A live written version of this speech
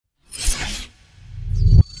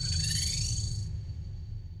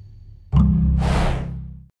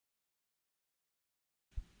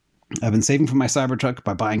I've been saving for my Cybertruck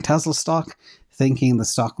by buying Tesla stock, thinking the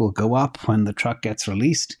stock will go up when the truck gets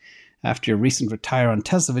released. After a recent retire on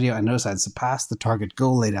Tesla video, I noticed I'd surpassed the target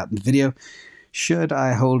goal laid out in the video. Should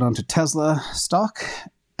I hold on to Tesla stock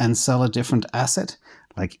and sell a different asset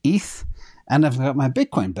like ETH? And I've got my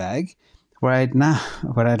Bitcoin bag where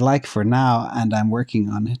I'd like for now, and I'm working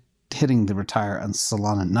on hitting the retire on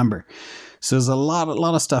Solana number. So there's a lot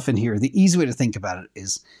of stuff in here. The easy way to think about it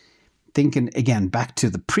is thinking, again, back to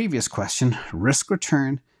the previous question, risk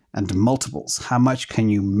return and multiples. How much can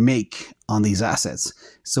you make on these assets?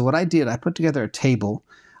 So what I did, I put together a table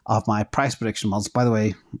of my price prediction models. By the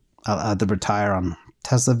way, I'll add the retire on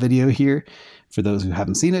Tesla video here for those who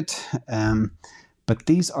haven't seen it. But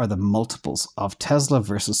these are the multiples of Tesla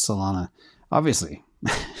versus Solana. Obviously,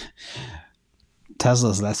 Tesla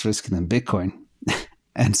is less risky than Bitcoin.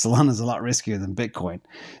 And Solana is a lot riskier than Bitcoin.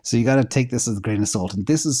 So you got to take this with a grain of salt. And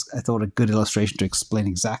this is, I thought, a good illustration to explain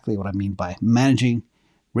exactly what I mean by managing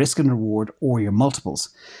risk and reward or your multiples.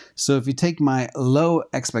 So if you take my low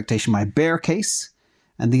expectation, my bear case,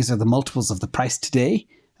 and these are the multiples of the price today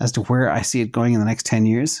as to where I see it going in the next 10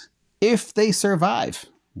 years, if they survive,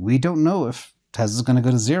 we don't know if Tesla's going to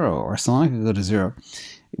go to zero or Solana could go to zero.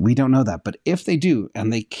 We don't know that. But if they do,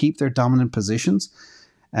 and they keep their dominant positions,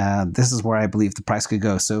 this is where I believe the price could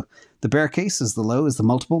go. So the bear case is the low, is the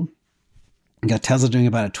multiple. You got Tesla doing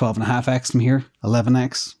about a 12.5x from here,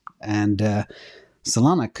 11x, and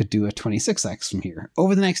Solana could do a 26x from here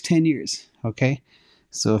over the next 10 years. Okay,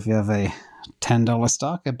 so if you have a $10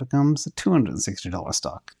 stock, it becomes a $260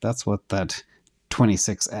 stock. That's what that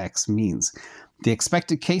 26x means. The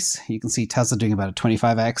expected case, you can see Tesla doing about a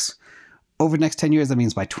 25x over the next 10 years. That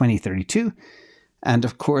means by 2032. And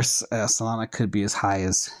of course, Solana could be as high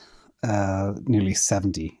as nearly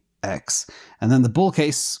 70x. And then the bull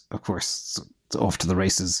case, of course, it's off to the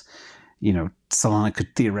races. You know, Solana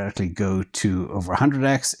could theoretically go to over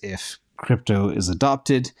 100x if crypto is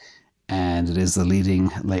adopted and it is the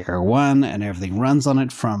leading layer one and everything runs on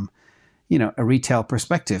it from, you know, a retail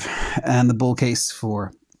perspective. And the bull case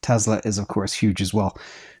for Tesla is, of course, huge as well.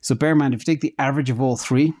 So bear in mind, if you take the average of all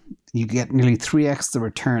three, you get nearly 3x the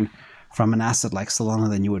return from an asset like Solana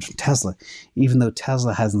than you would from Tesla, even though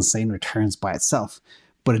Tesla has insane returns by itself.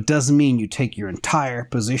 But it doesn't mean you take your entire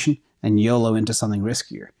position and YOLO into something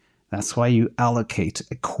riskier. That's why you allocate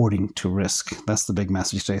according to risk. That's the big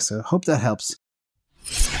message today. So I hope that helps.